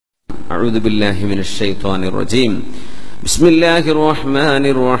أعوذ بالله من الشيطان الرجيم بسم الله الرحمن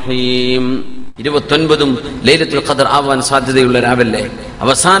الرحيم 29 ലൈലത്തുൽ ഖദർ ആവാൻ സാധ്യതയുള്ള രാവല്ലേ.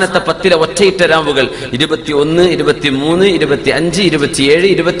 അവസാനത്തെ 10 ഒറ്റയിട്ട രാവുകൾ 21, 23, 25, 27,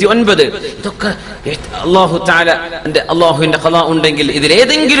 29. ഇതൊക്കെ അല്ലാഹുവിന്റെ ഖദാ ഉണ്ടെങ്കിൽ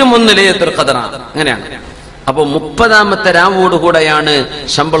ഇതിലേതെങ്കിലും ഒന്ന് ലൈലത്തുൽ ഖദറാണ്. അങ്ങനെയാണ്. അപ്പൊ 30ാമത്തെ രാവോടുകൂടെയാണ്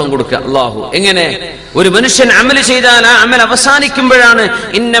ശമ്പളം കൊടുക്കുക അല്ലാഹു. എങ്ങനെ? ഒരു മനുഷ്യൻ അമൽ ചെയ്താൽ ആ അമൽ അവസാനിക്കുമ്പോഴാണ്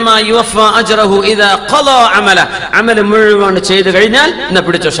ഇന്നമാ യുവഫാ അജ്റഹു ഇദാ ഖളാ അമല. അമൽ മുഴുവൻ ചെയ്തു കഴിഞ്ഞാൽ എന്നാ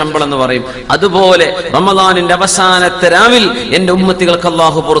പിടിച്ചോ ശമ്പളം എന്ന് പറയും. അതുപോലെ റമദാനിന്റെ അവസാനത്തെ രാവിൽ എന്റെ ഉമ്മത്തികൾക്ക്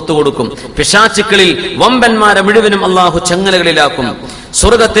അല്ലാഹു പുറത്തു കൊടുക്കും. പിശാചുക്കളിൽ വമ്പന്മാരെ മുഴുവനും അല്ലാഹു ചങ്ങലകളിലാക്കും.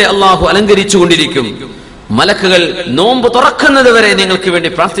 സ്വർഗ്ഗത്തെ അല്ലാഹു അലങ്കരിച്ചു കൊണ്ടിരിക്കും. മലക്കുകൾ നോമ്പ് തുറക്കുന്നത് വരെ നിങ്ങൾക്ക് വേണ്ടി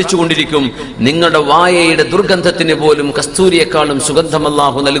പ്രാർത്ഥിച്ചു കൊണ്ടിരിക്കും. നിങ്ങളുടെ വായയുടെ ദുർഗന്ധത്തിന് പോലും കസ്തൂരിയെക്കാളും സുഗന്ധം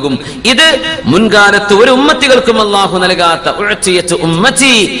അല്ലാഹു നൽകും. ഇത് മുൻകാലത്ത് ഒരു ഉമ്മത്തികൾക്കും അല്ലാഹു നൽകാത്ത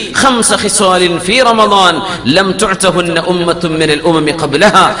ഉമ്മത്തി ഖംസ ഖിസാലിൻ ഫീ റമദാൻ ലം തുഅതഹുന്ന ഉമ്മത്തുൻ മിനൽ ഉമമി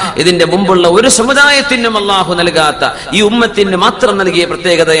ഖബ്ലഹാ. ഇതിന്റെ മുമ്പുള്ള ഒരു സമുദായത്തിനും അല്ലാഹു നൽകാത്ത ഈ ഉമ്മത്തിന് മാത്രം നൽകിയ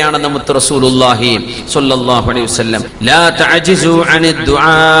പ്രത്യേകതയാണ് നമ്മുടെ റസൂലുള്ളാഹി സ്വല്ലല്ലാഹു അലൈഹി വസല്ലം. ലാ തഅജിസു അനിദ്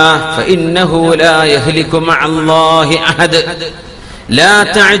ദുആ ഫഇന്നഹു ലാ യഹ്ലികു مع الله أحد لا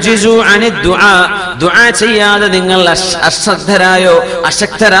تعجزوا عن الدعاء. ദുആ ചെയ്യാതെ നിങ്ങൾ അശ്രദ്ധരായോ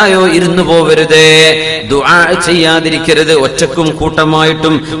അശക്തരായോ ഇരുന്നു പോവരുത്. ദുആ ചെയ്യാതിരിക്കരുത്. ഒറ്റക്കും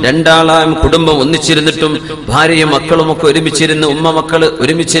കൂട്ടമായിട്ടും രണ്ടാളായും കുടുംബം ഒന്നിച്ചിരുന്നിട്ടും ഭാര്യയും മക്കളും ഒക്കെ ഒരുമിച്ചിരുന്ന്, ഉമ്മ മക്കള്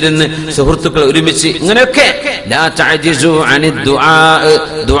ഒരുമിച്ചിരുന്ന്, സുഹൃത്തുക്കൾ ഒരുമിച്ച്, ഇങ്ങനെയൊക്കെ ലാ തഅജിസു അനിദ് ദുആ.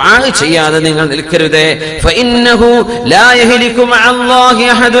 ദുആ ചെയ്യാതെ നിങ്ങൾ നിൽക്കരുത്. ഫഇന്നഹു ലാ യഹ്ലികു മഅല്ലാഹി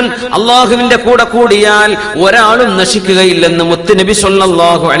അഹദുൻ. അല്ലാഹുവിന്റെ കൂടെ കൂടിയാൽ ഒരാളും നശിക്കുകയില്ലെന്ന് മുത്തുനബി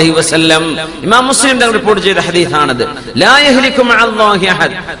സ്വല്ലല്ലാഹു അലൈഹി വസല്ലം. ഇമാം മുസ്ലിം റിപ്പോർട്ട് ചെയ്ത ഹദീസാണത്. ലാ യഹ്ലികു മഅല്ലാഹി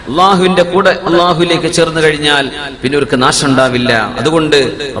അഹദ്. അല്ലാഹുവിന്റെ കൂടെ അല്ലാഹുവിലേക്ക് ചേർന്ന് കഴിഞ്ഞാൽ പിന്നെ ഒരു നാശം ഉണ്ടാവില്ല. അതുകൊണ്ട്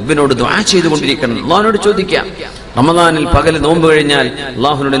റബ്ബിനോട് ദുആ ചെയ്തുകൊണ്ടിരിക്കണം. അല്ലാഹുവിനോട് ചോദിക്കാം. റമദാനിൽ പകൽ നോമ്പ് കഴിഞ്ഞാൽ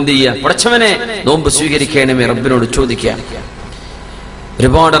അല്ലാഹുവിനോട് എന്ത് ചെയ്യുക? പടച്ചവനെ നോമ്പ് സ്വീകരിക്കണമേ, റബ്ബിനോട് ചോദിക്കാം.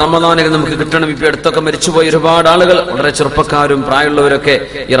 ഒരുപാട് റമദാനുകൾ നമുക്ക് കിട്ടണം. ഇപ്പൊ അടുത്തൊക്കെ മരിച്ചുപോയി ഒരുപാട് ആളുകൾ, വളരെ ചെറുപ്പക്കാരും പ്രായമുള്ളവരൊക്കെ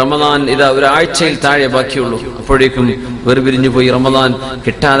ഈ റമദാൻ ഇതാ ഒരാഴ്ചയിൽ താഴെ ബാക്കിയുള്ളൂ. അപ്പോഴേക്കും വേർപിരിഞ്ഞു പോയി. റമദാൻ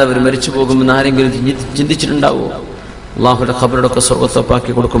കിട്ടാതെ അവർ മരിച്ചു പോകുമെന്ന് ആരെങ്കിലും ചിന്തിച്ചിട്ടുണ്ടാവോ? അള്ളാഹുയുടെ ഖബറൊക്കെ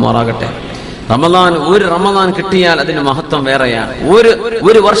സ്വർഗ്ഗത്തൊപ്പാക്കി കൊടുക്കുമാറാകട്ടെ. ഒരു റമദാൻ കിട്ടിയാൽ അതിന് മഹത്വം വേറെയാണ്.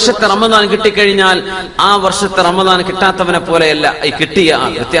 ഒരു വർഷത്തെ റമദാൻ കിട്ടിക്കഴിഞ്ഞാൽ ആ വർഷത്തെ റമദാൻ കിട്ടാത്തവനെ പോലെയല്ല ഈ കിട്ടിയ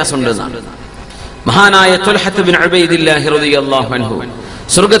ആൾ. വ്യത്യാസമുണ്ടെന്നാണ്. മഹാനായ തുൽഹത്ത് ബിൻ ഉബൈദില്ലാഹി റളിയല്ലാഹു അൻഹു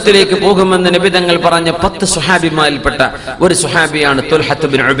സ്വർഗ്ഗത്തിലേക്ക് പോകുമെന്ന് നബി തങ്ങൾ പറഞ്ഞ 10 സുഹാബിമാരിൽപ്പെട്ട ഒരു സുഹാബിയാണ് തുൽഹത്ത്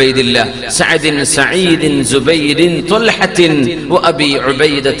ബിൻ ഉബൈദില്ലാ. സഅദിൻ സഈദിൻ സുബൈരിൻ തുൽഹത്തിൻ വഅബി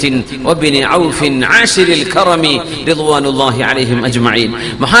ഉബൈദത്തിൻ വബിനി ഔഫിൻ ആശിരിൽ കറമി റിദ്വാനുല്ലാഹി അലൈഹിം അജ്മഈൻ.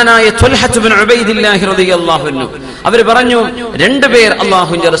 മഹാനായ തുൽഹത്ത് ബിൻ ഉബൈദില്ലാഹി റളിയല്ലാഹു അൻഹു അവർ പറഞ്ഞു, രണ്ടുപേർ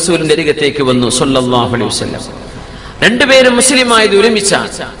അല്ലാഹുവിന്റെ റസൂലിന്റെ അരികത്തേക്ക് വന്നു സ്വല്ലല്ലാഹു അലൈഹി വസല്ലം. രണ്ടുപേരും മുസ്ലിമായത്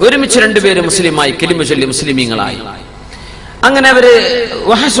ഒരുമിച്ച് രണ്ടുപേരും മുസ്ലിമായി കലിമ ചൊല്ലി മുസ്ലിമീങ്ങളായി. അങ്ങനെ അവര്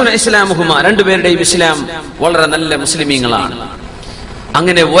വഹസുന ഇസ്ലാമുഹുമ, രണ്ടുപേരുടെയും ഇസ്ലാം വളരെ നല്ല മുസ്ലിമീങ്ങളാണ്.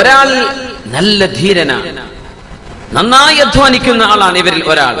 അങ്ങനെ ഒരാൾ നല്ല ധീരനാണ്, നന്നായി അധ്വാനിക്കുന്ന ആളാണ് ഇവരിൽ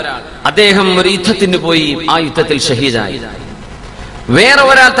ഒരാൾ. അദ്ദേഹം ഒരു യുദ്ധത്തിന് പോയി, ആ യുദ്ധത്തിൽ ഷഹീദായി. വേറെ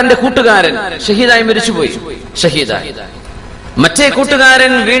ഒരാൾ തന്റെ കൂട്ടുകാരൻ ഷഹീദായി മരിച്ചുപോയി, ഷഹീദായി. മറ്റേ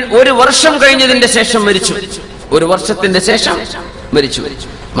കൂട്ടുകാരൻ ഒരു വർഷം കഴിഞ്ഞതിന്റെ ശേഷം മരിച്ചു. ഒരു വർഷത്തിന്റെ ശേഷം മരിച്ചു.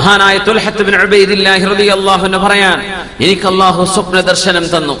 മഹാനായ തുൽഹത്ത് ബിൻ ഉബൈദില്ലാഹി റളിയല്ലാഹു അൻഹു പറയാൻ, എനിക്ക് അല്ലാഹു സ്വപ്ന ദർശനം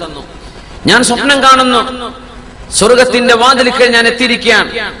തന്നു. ഞാൻ സ്വപ്നം കാണുന്നു, സ്വർഗ്ഗത്തിന്റെ വാതിൽക്കൽ ഞാൻ എത്തിയിരിക്കുകയാണ്.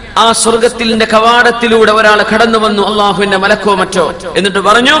 ആ സ്വർഗ്ഗത്തിന്റെ കവാടത്തിലൂടെ ഒരാൾ കടന്നു വന്നു, അല്ലാഹുവിന്റെ മലക്കോ മറ്റോ. എന്നിട്ട്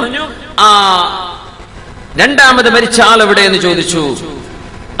പറഞ്ഞു, ആ രണ്ടാമത് മരിച്ച ആൾ എവിടെ എന്ന് ചോദിച്ചു.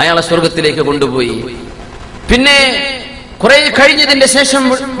 അയാളെ സ്വർഗ്ഗത്തിലേക്ക് കൊണ്ടുപോയി. പിന്നെ കുറെ കഴിഞ്ഞതിന്റെ ശേഷം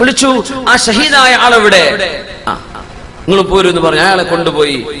വിളിച്ചു, ആ ഷഹീദായ ആളെവിടെ? നിങ്ങൾ പോരൂ എന്ന് പറഞ്ഞു. അയാളെ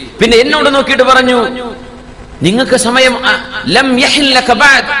കൊണ്ടുപോയി. പിന്നെ എന്നോട് നോക്കിയിട്ട് പറഞ്ഞു, നിങ്ങൾക്ക് സമയം ലം യഹിൽ ലക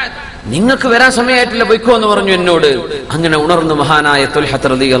ബഅദ്, നിങ്ങൾക്ക് വരാൻ സമയമായിട്ടില്ല, പോയിക്കോ എന്ന് പറഞ്ഞു എന്നോട്. അങ്ങനെ ഉണർന്നു മഹാനായ തുൽഹത്ത്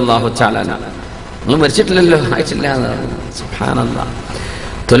റളിയല്ലാഹു തആല. നിങ്ങൾ മരിച്ചിട്ടില്ലല്ലോ, ആയിട്ടില്ല. സുബ്ഹാനല്ലാഹ്.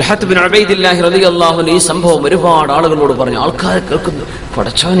 തുൽഹത്ത് ബിൻ ഉബൈദില്ലാഹി റളിയല്ലാഹു അൻഹു ഈ സംഭവം ഒരുപാട് ആളുകളോട് പറഞ്ഞു. ആൾക്കാർ കേൾക്കുന്നു,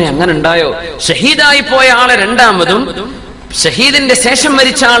 പടച്ചവനെ അങ്ങനെ ഉണ്ടായോ? ഷഹീദായി പോയ ആളെ രണ്ടാമതും ഷഹീദിന്റെ ശേഷം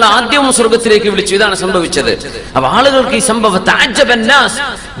മരിച്ച ആൾ ആദ്യവും സ്വർഗ്ഗത്തിലേക്ക് വിളിച്ചു. ഇതാണ് സംഭവിച്ചത്. അപ്പൊ ആളുകൾക്ക് ഈ സംഭവം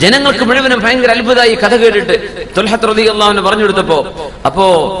ജനങ്ങൾക്ക് മുഴുവനും ഭയങ്കര അത്ഭുതമായി കഥ കേട്ടിട്ട് തുൽഹത്ത് റളിയല്ലാഹു അൻഹു പറഞ്ഞു കൊടുത്തപ്പോ അപ്പോ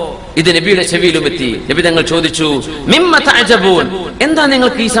ഇത് നബിയുടെ ചെവിയിലും എത്തി. നബി തങ്ങൾ ചോദിച്ചു, മിമ്മ തഅജബൂൻ, എന്താ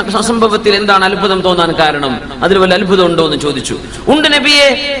നിങ്ങൾക്ക് ഈ സംഭവത്തിൽ എന്താണ് അത്ഭുതം തോന്നാൻ കാരണം? അതിൽ വല്ല അത്ഭുതം ഉണ്ടോ എന്ന് ചോദിച്ചു. ഉണ്ട് നബിയെ,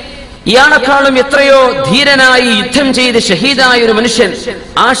 ഇയാളെക്കാളും എത്രയോ ധീരനായി യുദ്ധം ചെയ്ത് ഷഹീദായ ഒരു മനുഷ്യൻ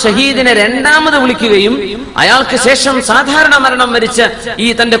ആ ഷഹീദിനെ രണ്ടാമത് വിളിക്കുകയും അയാൾക്ക് ശേഷം സാധാരണ മരണം മരിച്ച ഈ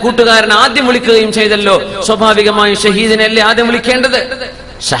തന്റെ കൂട്ടുകാരൻ ആദ്യം വിളിക്കുകയും ചെയ്തല്ലോ. സ്വാഭാവികമായും ഷഹീദിനല്ലേ ആദ്യം വിളിക്കേണ്ടത്?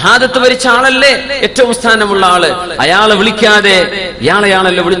 ഷഹാദത്ത് വരിച്ച ആളല്ലേ ഏറ്റവും സ്ഥാനമുള്ള ആള്. അയാളെ വിളിക്കാതെ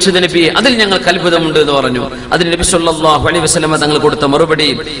ഇയാളെയാണല്ലോ വിളിച്ചത് നബി, അതിൽ ഞങ്ങൾക്ക് അത്ഭുതമുണ്ട് എന്ന് പറഞ്ഞു. അതിന് നബി സല്ലല്ലാഹു അലൈഹി വസല്ലം തങ്ങൾ കൊടുത്ത മറുപടി,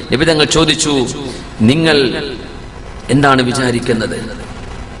 നബി തങ്ങൾ ചോദിച്ചു, നിങ്ങൾ എന്താണ് വിചാരിക്കുന്നത്?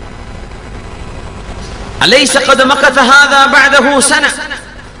 അലൈസ ഖദ് മഖത ഹാദാ ബഅദഹു സന,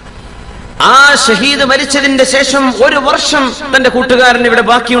 ആ ഷഹീദ് മരിച്ചതിന്റെ ശേഷം ഒരു വർഷം തന്റെ കൂട്ടുകാരൻ ഇവിടെ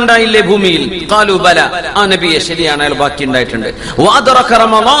ബാക്കിയുണ്ടായില്ലേ ഭൂമിയിൽ? ഖാലു ബല, ആ നബിയെ ശരിയാണ്, അയാൾ ബാക്കിയുണ്ടായിട്ടുണ്ട്. വഅദറക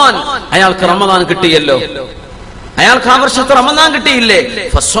റമളാൻ, അയാൾക്ക് റമളാൻ കിട്ടിയല്ലോ, അയാൾക്ക് ആ വർഷത്തെ റമളാൻ കിട്ടിയില്ലേ?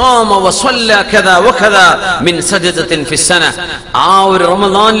 ഫസാമ വസല്ല കദാ വകദാ മിൻ സജദത്തിൻ ഫിസ്സന, ആ ഒരു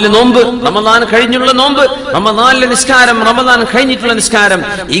റമളാനിലെ നോമ്പ്, റമളാൻ കഴിഞ്ഞുള്ള നോമ്പ്, റമളാനിലെ നിസ്കാരം, റമളാൻ കഴിഞ്ഞിട്ടുള്ള നിസ്കാരം,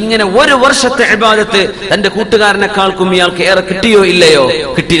 ഇങ്ങനെ ഒരു വർഷത്തെ ഇബാദത്ത് തന്റെ കൂട്ടുകാരനെക്കാൾക്കും ഇയാൾക്ക് ഏറെ കിട്ടിയോ ഇല്ലയോ?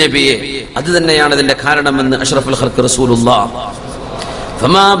 കിട്ടി നബിയെ. അത് തന്നെയാണ് അതിന്റെ കാരണമെന്ന് അഷ്റഫുൽ ഖൽഖ് റസൂലുള്ളാഹ്.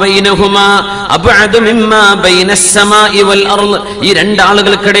 ഫമാ ബൈനഹുമാ അബ്അദു മിമ്മാ ബൈനസ് സമാഇ വൽ അർള്, ഈ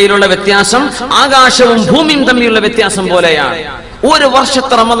രണ്ടാളുകൾക്കിടയിലുള്ള വ്യത്യാസം ആകാശവും ഭൂമിയും തമ്മിലുള്ള വ്യത്യാസം പോലെയാണ്. ഒരു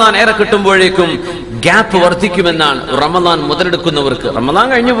വർഷത്തെ റമളാൻ ഏറെ കിട്ടുമ്പോഴേക്കും ഗ്യാപ്പ് വർദ്ധിക്കുമെന്നാണ് റമളാൻ മുതലെടുക്കുന്നവർക്ക്. റമളാൻ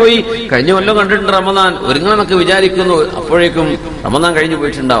കഴിഞ്ഞു പോയി, കഴിഞ്ഞ കൊല്ലം കണ്ടിട്ടുണ്ട് റമളാൻ, ഒരുങ്ങണമെന്നൊക്കെ വിചാരിക്കുന്നു, അപ്പോഴേക്കും റമളാൻ കഴിഞ്ഞു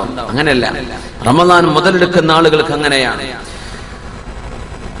പോയിട്ടുണ്ടാവും. അങ്ങനെയല്ല, റമളാൻ മുതലെടുക്കുന്ന ആളുകൾക്ക് അങ്ങനെയാണ്.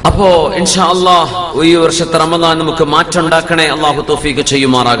 അപ്പോ ഇൻഷാ അല്ലാഹ് ഈ വർഷത്തെ റമളാൻ നമുക്ക് മാറ്റമുണ്ടാക്കണേ, അള്ളാഹു തൗഫീഖ്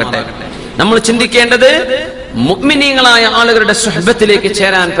ചെയ്യുമാറാകട്ടെ. നമ്മൾ ചിന്തിക്കേണ്ടത് മുഅ്മിനീങ്ങളായ ആളുകളുടെ സുഹബത്തിലേക്ക്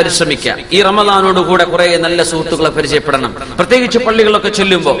ചേരാൻ പരിശ്രമിക്കുക. ഈ റമളാനോടുകൂടെ കുറെ നല്ല സുഹൃത്തുക്കളെ പരിചയപ്പെടണം. പ്രത്യേകിച്ച് പള്ളികളൊക്കെ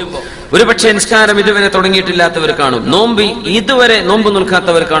ചെല്ലുമ്പോൾ ഒരുപക്ഷെ നിസ്കാരം ഇതുവരെ തുടങ്ങിയിട്ടില്ലാത്തവർ കാണും, നോമ്പ് ഇതുവരെ നോമ്പ്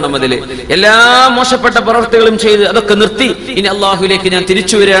നിൽക്കാത്തവർ കാണും. അതില് എല്ലാ മോശപ്പെട്ട പ്രവർത്തികളും ചെയ്ത് അതൊക്കെ നിർത്തി ഇനി അള്ളാഹുവിലേക്ക് ഞാൻ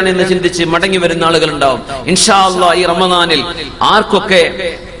തിരിച്ചു വരികയാണ് എന്ന് ചിന്തിച്ച് മടങ്ങി വരുന്ന ആളുകളുണ്ടാവും. ഇൻഷാ അല്ലാഹ് ഈ റമളാനിൽ ആർക്കൊക്കെ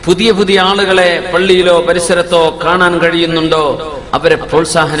പുതിയ പുതിയ ആളുകളെ പള്ളിയിലോ പരിസരത്തോ കാണാൻ കഴിയുന്നുണ്ടോ അവരെ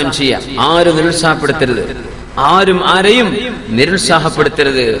പ്രോത്സാഹനം ചെയ്യാം. ആരും നിരുത്സാഹപ്പെടുത്തരുത്, ആരെയും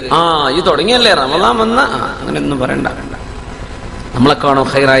നിരുത്സാഹപ്പെടുത്തരുത്. ഇത് തുടങ്ങിയല്ലേ റമളാൻ വന്ന അങ്ങനെയൊന്നും പറയണ്ട, നമ്മളെക്കാണോ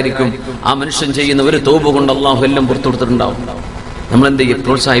ഖൈറായിരിക്കും ആ മനുഷ്യൻ ചെയ്യുന്ന ഒരു തൗബ കൊണ്ട് അള്ളാഹു എല്ലാം പുറത്തു കൊടുത്തിട്ടുണ്ടാവും. നമ്മൾ എന്ത് ചെയ്യും?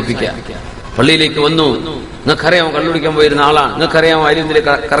 പ്രോത്സാഹിപ്പിക്കുക. പള്ളിയിലേക്ക് വന്നു, നിങ്ങൾക്കറിയാമോ കള്ളുടിക്കാൻ പോയിരുന്ന ആളാണ്, നിങ്ങൾക്കറിയാമോ അരിന്തിൽ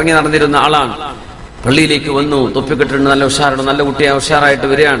കറങ്ങി നടന്നിരുന്ന ആളാണ്, പള്ളിയിലേക്ക് വന്നു, തൊപ്പിക്കെട്ടിട്ട് നല്ല ഉഷാറാണ്, നല്ല കുട്ടിയെ ഉഷാറായിട്ട്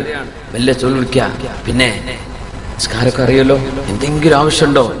വരികയാണ്, മെല്ലെ ചൊല്ലിക്കുക. പിന്നെ നിസ്കാരമൊക്കെ അറിയല്ലോ, എന്തെങ്കിലും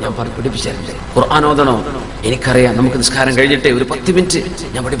ആവശ്യമുണ്ടോ ഞാൻ പഠിപ്പിച്ചുതരണ്ടേ? ഖുർആൻ ഓതണോ? എനിക്കറിയാം, നമുക്ക് നിസ്കാരം കഴിഞ്ഞിട്ടേ ഒരു 10 മിനിറ്റ്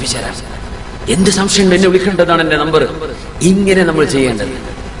ഞാൻ പഠിപ്പിച്ചുതരാം. എന്ത് സംശയമുണ്ടോ എന്നെ വിളിക്കേണ്ടതാണ് എന്റെ നമ്പർ. ഇങ്ങനെ നമ്മൾ ചെയ്യേണ്ടത്,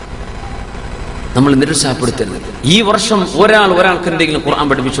 നമ്മൾ നിരുത്സാഹപ്പെടുത്തരുത്. ഈ വർഷം ഒരാൾക്ക് എന്തെങ്കിലും ഖുർആൻ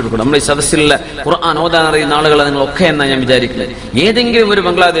പഠിപ്പിച്ചു കൊടുക്കണം. നമ്മൾ ഈ സദസ്സിലുള്ള ഖുർആൻ ഓതാൻ അറിയുന്ന ആളുകളെ നിങ്ങളൊക്കെ എന്നാ ഞാൻ വിചാരിക്കുന്നത്. ഏതെങ്കിലും ഒരു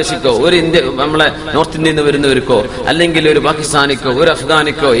ബംഗ്ലാദേശിക്കോ, ഒരു നമ്മളെ നോർത്ത് ഇന്ത്യയിൽ നിന്ന് വരുന്നവർക്കോ, അല്ലെങ്കിൽ ഒരു പാകിസ്ഥാനിക്കോ, ഒരു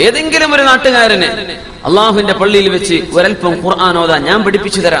അഫ്ഗാനിക്കോ, ഏതെങ്കിലും ഒരു നാട്ടുകാരന് അള്ളാഹുവിന്റെ പള്ളിയിൽ വെച്ച് ഒരൽപ്പം ഖുർആൻ ഓതാൻ ഞാൻ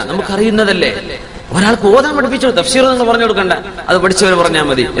പഠിപ്പിച്ചു തരാം. നമുക്കറിയുന്നതല്ലേ. ഒരാൾക്ക് ഓതാൻ പഠിപ്പിച്ചു, തഫ്സീർ നിങ്ങൾ പറഞ്ഞു കൊടുക്കണ്ട, അത് പഠിച്ചവർ പറഞ്ഞാൽ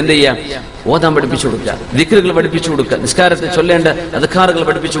മതി. എന്ത് ചെയ്യാം? ഓതാൻ പഠിപ്പിച്ചു കൊടുക്കുക, ദിക്റുകൾ പഠിപ്പിച്ചു കൊടുക്കുക, നിസ്കാരത്തിൽ ചൊല്ലേണ്ട അദ്കാറുകൾ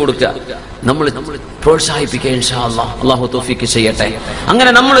പഠിപ്പിച്ചു കൊടുക്കുക. നമ്മൾ പ്രോത്സാഹിപ്പിക്കുക. ഇൻഷാ അല്ലാഹ് അല്ലാഹു തൗഫീഖ് ചെയ്യട്ടെ.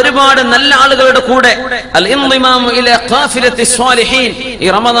 അങ്ങനെ നമ്മൾ ഒരുപാട് നല്ല ആളുകളുടെ കൂടെ അൽ ഇൻളിമാം ഇലാ ഖാഫിലത്തി സ്വാലിഹീൻ, ഈ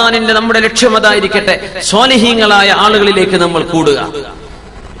റമദാനിന്റെ നമ്മുടെ ലക്ഷ്യം അതായിരിക്കട്ടെ, സ്വാലിഹീങ്ങളായ ആളുകളിലേക്ക് നമ്മൾ കൂടുക.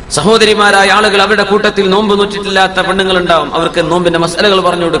 സഹോദരിമാരായ ആളുകൾ, അവരുടെ കൂട്ടത്തിൽ നോമ്പ് നോറ്റിട്ടില്ലാത്ത പെണ്ണുങ്ങൾ ഉണ്ടാവും, അവർക്ക് നോമ്പിന്റെ മസലകൾ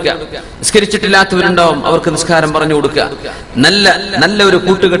പറഞ്ഞു കൊടുക്കുക. നിസ്കരിച്ചിട്ടില്ലാത്തവരുണ്ടാവും, അവർക്ക് നിസ്കാരം പറഞ്ഞു കൊടുക്കുക. നല്ല ഒരു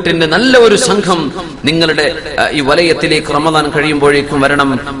കൂട്ടുകെട്ടിന്റെ നല്ല ഒരു സംഘം നിങ്ങളുടെ ഈ വലയത്തിലേക്ക് റമദാൻ കഴിയുമ്പോഴേക്കും വരണം.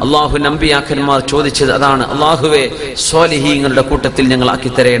 അള്ളാഹു അമ്പിയാക്കന്മാർ ചോദിച്ചത് അതാണ്, അള്ളാഹുവേ സ്വാലിഹീങ്ങളുടെ കൂട്ടത്തിൽ ഞങ്ങൾ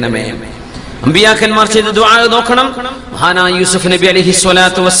ആക്കി തരയണമേ. അമ്പിയാക്കന്മാർ ചെയ്ത ദുആ നോക്കണം. മഹാനായ യൂസുഫ് നബി അലൈഹി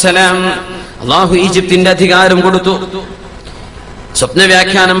സ്വലാത്തു വസ്സലാം അള്ളാഹു ഈജിപ്തിന്റെ അധികാരം കൊടുത്തു, സ്വപ്ന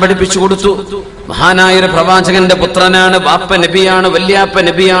വ്യാഖ്യാനം പഠിപ്പിച്ചു കൊടുത്തു. മഹാനായ ഒരു പ്രവാചകന്റെ പുത്രനാണ്, ബാപ്പ നബിയാണ്, വല്യാപ്പ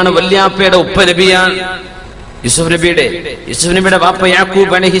നബിയാണ്, വല്യാപ്പയുടെ ഉപ്പ നബിയാണ്. യൂസുഫ് നബിയുടെ ബാപ്പ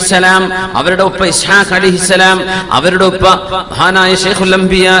യാക്കൂബ് അലൈഹിസ്സലാം, അവരുടെ ഉപ്പ ഇസ്ഹാഖ് അലൈഹിസ്സലാം, അവരുടെ ഉപ്പ മഹാനായ ശൈഖുൽ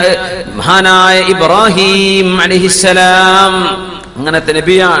അംബിയാ മഹാനായ ഇബ്രാഹിം അലൈഹിസ്സലാം, അങ്ങനത്തെ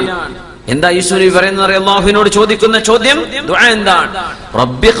നബിയാണ്. എന്താ യൂസുഫ് നബി പറയുന്നത്? അല്ലാഹുവിനോട് ചോദിക്കുന്ന ചോദ്യം, ദുആ എന്താണ്?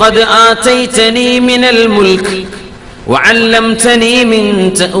 റബ്ബി ഖദ് ആതൈതനി മിനൽ മുൽക്ക് وعلمتني من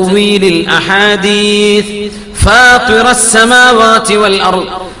تأويل الأحاديث فاطر السماوات والأرض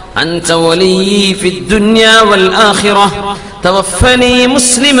أنت ولي في الدنيا والآخرة توفني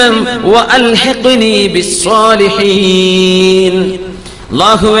مسلما وألحقني بالصالحين.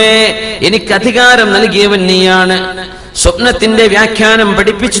 അല്ലാഹുവേ, എനിക്ക് അധികാരം നൽകിയവൻ നീയാണ്, സ്വപ്നത്തിന്റെ വ്യാഖ്യാനം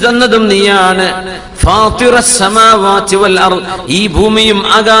പഠിപ്പിച്ചു തന്നതും നീയാണ്. ഫാത്തിറസ് സമാവാതി വൽ അർദ്, ഈ ഭൂമിയും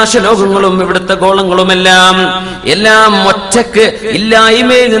ആകാശ ലോകങ്ങളും ഇവിടുത്തെ ഗോളങ്ങളുമെല്ലാം എല്ലാം ഒറ്റക്ക്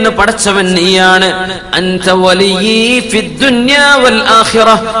ഇല്ലായ്മയിൽ നിന്ന് പടച്ചവൻ നീയാണ്. അൻത വലിയ്യി ഫിദ് ദുനിയാ വൽ ആഖിറ,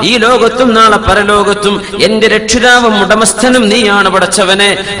 ഈ ലോകത്തും നാളെ പരലോകത്തും എന്റെ രക്ഷിതാവും ഉടമസ്ഥനും നീയാണ്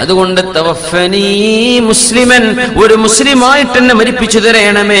പടച്ചവനെ. അതുകൊണ്ട് തവഫനി മുസ്ലിമൻ, ഒരു മുസ്ലിമായിട്ട് എന്നെ മരിപ്പിച്ചു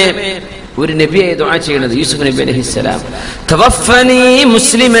തരണമേ. ഒരു നബിയെ ദുആ ചെയ്യുന്നത് യൂസുഫ് നബി അലൈഹിസ്സലാം, തവഫനി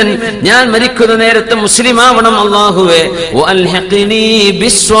മുസ്ലിമൻ, ഞാൻ മരിക്കുന്ന നേരത്തെ മുസ്ലിമാവണം അല്ലാഹുവേ. വഅൽഹിഖ്നി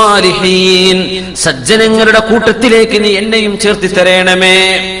ബിസ്വാലിഹീൻ, സജ്ജനങ്ങളുടെ കൂട്ടത്തിലേക്ക് നീ എന്നെയും ചേർത്തി തരണമേ.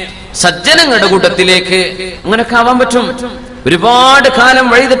 സജ്ജനങ്ങളുടെ കൂട്ടത്തിലേക്ക് അങ്ങനെയൊക്കെ ആവാൻ പറ്റും. ഒരുപാട് കാലം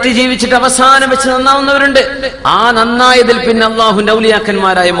വഴിതെറ്റി ജീവിച്ചിട്ട് അവസാനം വെച്ച് നന്നാവുന്നവരുണ്ട്. ആ നന്നായതിൽ പിന്നെ അള്ളാഹുവിന്റെ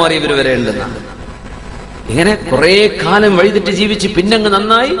ഔലിയാക്കന്മാരായി മാറിയവർ വരെ ഉണ്ടെന്നാണ്. ഇങ്ങനെ കുറെ കാലം വഴിതെറ്റി ജീവിച്ച് പിന്നെ അങ്ങ്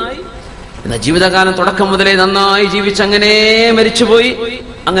നന്നായി, എന്നാൽ ജീവിതകാലം തുടക്കം മുതലേ നന്നായി ജീവിച്ച് അങ്ങനെ മരിച്ചുപോയി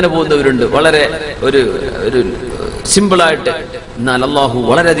അങ്ങനെ പോകുന്നവരുണ്ട്. വളരെ ഒരു സിമ്പിളായിട്ട്, എന്നാൽ അള്ളാഹു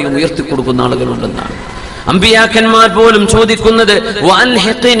വളരെയധികം ഉയർത്തി കൊടുക്കുന്ന ആളുകളുണ്ടെന്നാണ്. അമ്പിയാക്കന്മാർ പോലും ചോദിക്കുന്നത്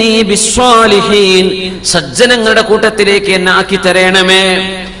വഅൽഹിഖ്നി ബിസ്വാലിഹീൻ, സജ്ജനങ്ങളുടെ കൂട്ടത്തിലേക്ക് എന്നെ ആക്കി തരണമേ.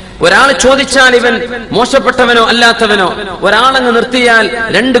 ഒരാൾ ചോദിച്ചാൽ ഇവൻ മോശപ്പെട്ടവനോ അല്ലാത്തവനോ, ഒരാളങ്ങ് നിർത്തിയാൽ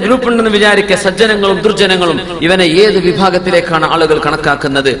രണ്ട് ഗ്രൂപ്പ് ഉണ്ടെന്ന് വിചാരിക്കുക, സജ്ജനങ്ങളും ദുർജനങ്ങളും. ഇവനെ ഏത് വിഭാഗത്തിലേക്കാണ് ആളുകൾ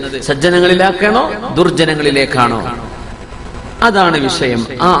കണക്കാക്കുന്നത്? സജ്ജനങ്ങളിലേക്കാണോ ദുർജനങ്ങളിലേക്കാണോ? അതാണ് വിഷയം.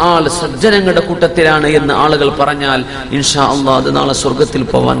 ആ ആൾ സജ്ജനങ്ങളുടെ കൂട്ടത്തിലാണ് എന്ന് ആളുകൾ പറഞ്ഞാൽ ഇൻഷാ അല്ലാഹ് അത് നാളെ സ്വർഗത്തിൽ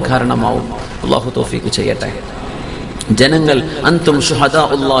പോവാൻ കാരണമാവും. അല്ലാഹു തൗഫീഖ് ചെയ്യട്ടെ. ജനങ്ങൾ അൻതും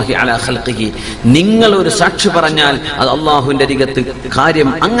ശുഹദാഉല്ലാഹി അലാ ഖൽഖിഹി, നിങ്ങൾ ഒരു സാക്ഷി പറഞ്ഞാൽ അത് അള്ളാഹുവിന്റെ അരികത്ത് കാര്യം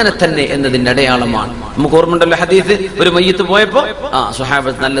അങ്ങനെ തന്നെ എന്നതിന്റെ അടയാളമാണ്. നമുക്ക് ഓർമ്മയുണ്ടല്ലോ ഹദീസ്, ഒരു മയ്യത്ത് പോയപ്പോ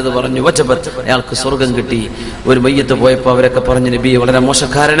സ്വഹാബത്ത് നല്ലത് പറഞ്ഞു, വജബത്ത്, അയാൾക്ക് സ്വർഗം കിട്ടി. ഒരു മയ്യത്ത് പോയപ്പോ അവരൊക്കെ പറഞ്ഞു നബി വളരെ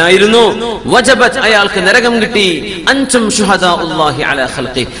മോശക്കാരനായിരുന്നു, വജബത്ത്, അയാൾക്ക് നരകം കിട്ടി. അൻതും ശുഹദാഉല്ലാഹി അലാ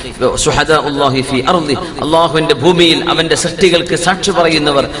ഖൽഖി ശുഹദാഉല്ലാഹി ഫീ അർളി, അള്ളാഹുവിന്റെ ഭൂമിയിൽ അവന്റെ സൃഷ്ടികൾക്ക് സാക്ഷി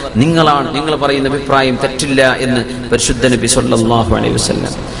പറയുന്നവർ നിങ്ങളാണ്. നിങ്ങൾ പറയുന്ന അഭിപ്രായം തെറ്റില്ല എന്ന് പരിശുദ്ധ നബി സല്ലല്ലാഹു അലൈഹി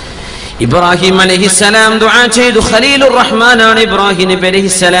വസല്ലം. ഇബ്രാഹിം അലൈഹിസ്സലാം ദുആ ചെയ്തു. ഖലീലുർ റഹ്മാനാണ് ഇബ്രാഹിം നബി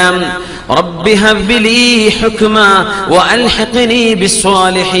അലൈഹിസ്സലാം. റബ്ബി ഹബ്ബി ലീ ഹുക്മാ വഅൽഹിഖ്നി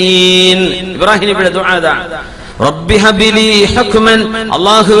ബിസ്സാലിഹീൻ. ഇബ്രാഹിം നബിയുടെ ദുആ അതാണ്. റബ്ബി ഹബ്ബി ലീ ഹുക്മൻ,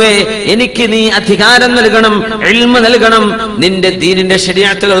 അല്ലാഹുവേ എനിക്ക് നീ അധികാരം നൽകണം, ഇൽമ നൽകണം, നിന്റെ ദീനിന്റെ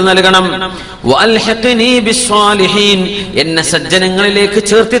ശരീഅത്തുകൾ നൽകണം. വഅൽഹിഖ്നി ബിസ്സാലിഹീൻ, എന്നെ സജ്ജനങ്ങളിലേക്ക്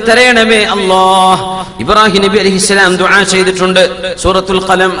ചേർത്തി തരണമേ അല്ലാഹ്. ഇബ്രാഹിം നബി അലൈഹിസ്സലാം ദുആ ചെയ്തിട്ടുണ്ട്. സൂറത്തുൽ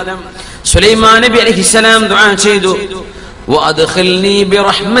ഖലം. സുലൈമാൻ നബി അലൈഹിസ്സലാം ദുആ ചെയ്തു, വഅദ്ഖിൽനി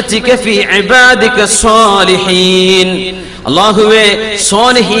ബിറഹ്മതിക ഫീ ഇബാദിക സ്സാലിഹീൻ, അല്ലാഹുവേ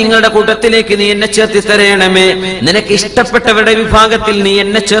സ്വാലിഹീങ്ങളുടെ കൂട്ടത്തിലേക്ക് നീ എന്നെ ചേർത്തി തരണമേ, നിനക്ക് ഇഷ്ടപ്പെട്ടവരുടെ വിഭാഗത്തിൽ നീ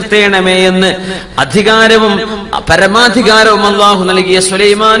എന്നെ ചേർത്തേണമേ എന്ന് അധികാരവും പരമാധികാരവും അല്ലാഹു നൽകിയ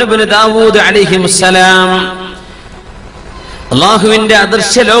സുലൈമാൻ ഇബ്നു ദാവൂദ് അലൈഹിമുസ്സലാം. അള്ളാഹുവിന്റെ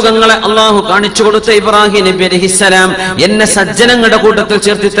അദൃശ്യ ലോകങ്ങളെ അള്ളാഹു കാണിച്ചു കൊടുത്ത ഇബ്രാഹിം നബി അലൈഹിസ്സലാം, എന്നെ സജ്ജനങ്ങളുടെ കൂട്ടത്തിൽ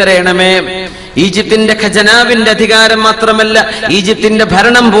ചേർത്തി തരണമേ. ഈജിപ്തിന്റെ ഖജനാവിന്റെ അധികാരം മാത്രമല്ല, ഈജിപ്തിന്റെ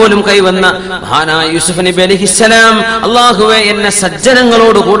ഭരണം പോലും കൈവന്ന മഹാനായ യൂസുഫ് നബി അലൈഹിസ്സലാം, അള്ളാഹുവെ എന്നെ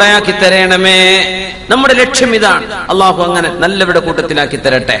സജ്ജനങ്ങളോട് കൂടെയാക്കി തരണമേ. നമ്മുടെ ലക്ഷ്യം ഇതാണ്. അള്ളാഹു അങ്ങനെ നല്ലവരുടെ കൂട്ടത്തിലാക്കി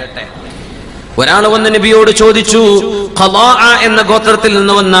തരട്ടെ. ഒരാൾ വന്ന് നബിയോട് ചോദിച്ചു, ഖലാഅ എന്ന ഗോത്രത്തിൽ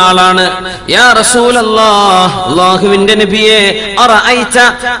നിന്ന് വന്ന ആളാണ്. യാ റസൂലല്ലാഹ്, അല്ലാഹുവിന്റെ നബിയെ, അറഅയ്ത,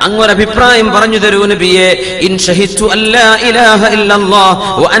 അങ്ങൊരു അഭിപ്രായം പറഞ്ഞു തരൂ നബിയെ. ഇൻ ഷഹിദ്തു അല്ലാ ഇലാഹ ഇല്ലല്ലാഹ്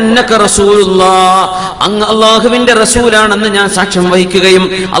വ അന്നക റസൂലുള്ളാഹ്, അങ്ങ് അല്ലാഹുവിന്റെ റസൂലാണെന്ന് ഞാൻ സാക്ഷ്യം വഹിക്കുകയും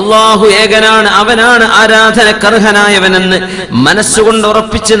അല്ലാഹു ഏകനാണ്, അവനാണ് ആരാധനക്കർഹനായവനെന്ന് മനസ്സുകൊണ്ട്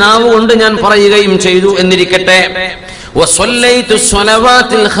ഉറപ്പിച്ച് നാവുകൊണ്ട് ഞാൻ പറയുകയും ചെയ്തു എന്നിരിക്കട്ടെ. വസല്ലൈതു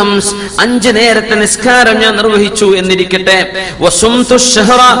സ്വലവാത്തിൽ ഖംസ്, 5 നേരത്തെ നിസ്കാരം ഞാൻ നിർവഹിച്ചു എന്നിരിക്കട്ടെ. വസുംതു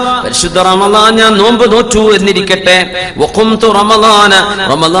ശഹറ, പരിശുദ്ധ റമളാൻ ഞാൻ നോമ്പ് നോറ്റു എന്നിരിക്കട്ടെ. വഖുംതു റമളാന,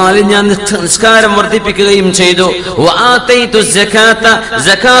 റമളാനിൽ ഞാൻ നിസ്കാരം വർദ്ധിപ്പിക്കുകയും ചെയ്തു. വആതൈതു സകാത,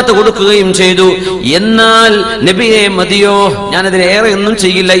 സകാത്ത് കൊടുക്കുകയും ചെയ്തു. എന്നാൽ നബിയെ മതിയോ? ഞാൻ അതിലേറെ ഒന്നും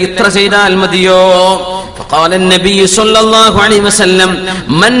ചെയ്യില്ല, ഇത്ര ചെയ്താൽ മതിയോ? فقال النبي صلى الله عليه وسلم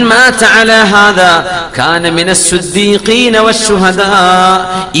من مات على هذا كان من الصديقين والشهداء,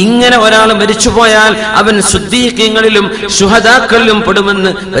 ഇങ്ങനെ ഒരാൾ മരിച്ചുപോയാൽ അവൻ സുദ്ദീഖീങ്ങളിലും ശുഹദാക്കളിലും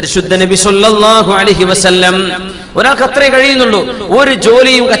പെടുമെന്ന് പരിശുദ്ധ നബി സല്ലല്ലാഹു അലൈഹി വസല്ലം. ഒരാൾക്ക് അത്രേ കഴിയുന്നുള്ളൂ. ഒരു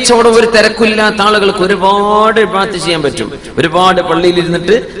ജോലിയും കച്ചവടവും ഒരു തിരക്കില്ലാത്ത ആളുകൾക്ക് ഒരുപാട് ഇബാദത്ത് ചെയ്യാൻ പറ്റും. ഒരുപാട് പള്ളിയിൽ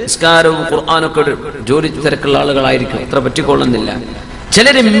ഇരുന്നിട്ട് നിസ്കാരവും ഖുർആനൊക്കെ ജോലി തിരക്കുള്ള ആളുകളായിരിക്കും, അത്ര പറ്റിക്കൊള്ളുന്നില്ല.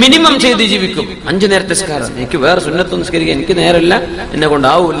 ചിലര് മിനിമം ചെയ്ത് ജീവിക്കും. 5 നേരത്തെ നിസ്കാരം, എനിക്ക് വേറെ സുന്നത്ത് നിസ്കരിക്കാൻ എനിക്ക് നേരമില്ല, എന്നെ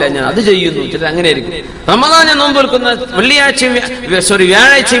കൊണ്ടാവൂല്ല, ഞാൻ അത് ചെയ്യുന്നു. ചിലർ അങ്ങനെ ആയിരിക്കും. റമദാൻ ഞാൻ നോമ്പ് വെക്കുന്ന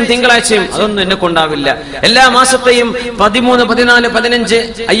വ്യാഴാഴ്ചയും തിങ്കളാഴ്ചയും അതൊന്നും എന്നെ കൊണ്ടാവില്ല. എല്ലാ മാസത്തെയും 13, 14, 15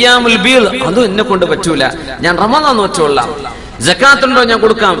 അയ്യാമുൽ ബീദ് അതും എന്നെ കൊണ്ട് പറ്റൂല, ഞാൻ റമദാൻ നോച്ചോളാം. സക്കാത്ത് ഉണ്ടോ ഞാൻ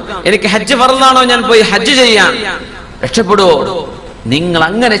കൊടുക്കാം, എനിക്ക് ഹജ്ജ് ഫർളാണോ ഞാൻ പോയി ഹജ്ജ് ചെയ്യാം. രക്ഷപ്പെടുവോ? നിങ്ങൾ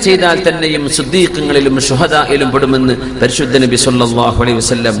അങ്ങനെ ചെയ്താൽ തന്നെയും സിദ്ദീഖുകളിലും ശുഹദായിലും പെടുമെന്ന് പരിശുദ്ധ നബി സല്ലല്ലാഹു അലൈഹി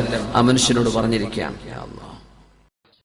വസല്ലം ആ മനുഷ്യനോട് പറഞ്ഞിരിക്കുകയാണ്.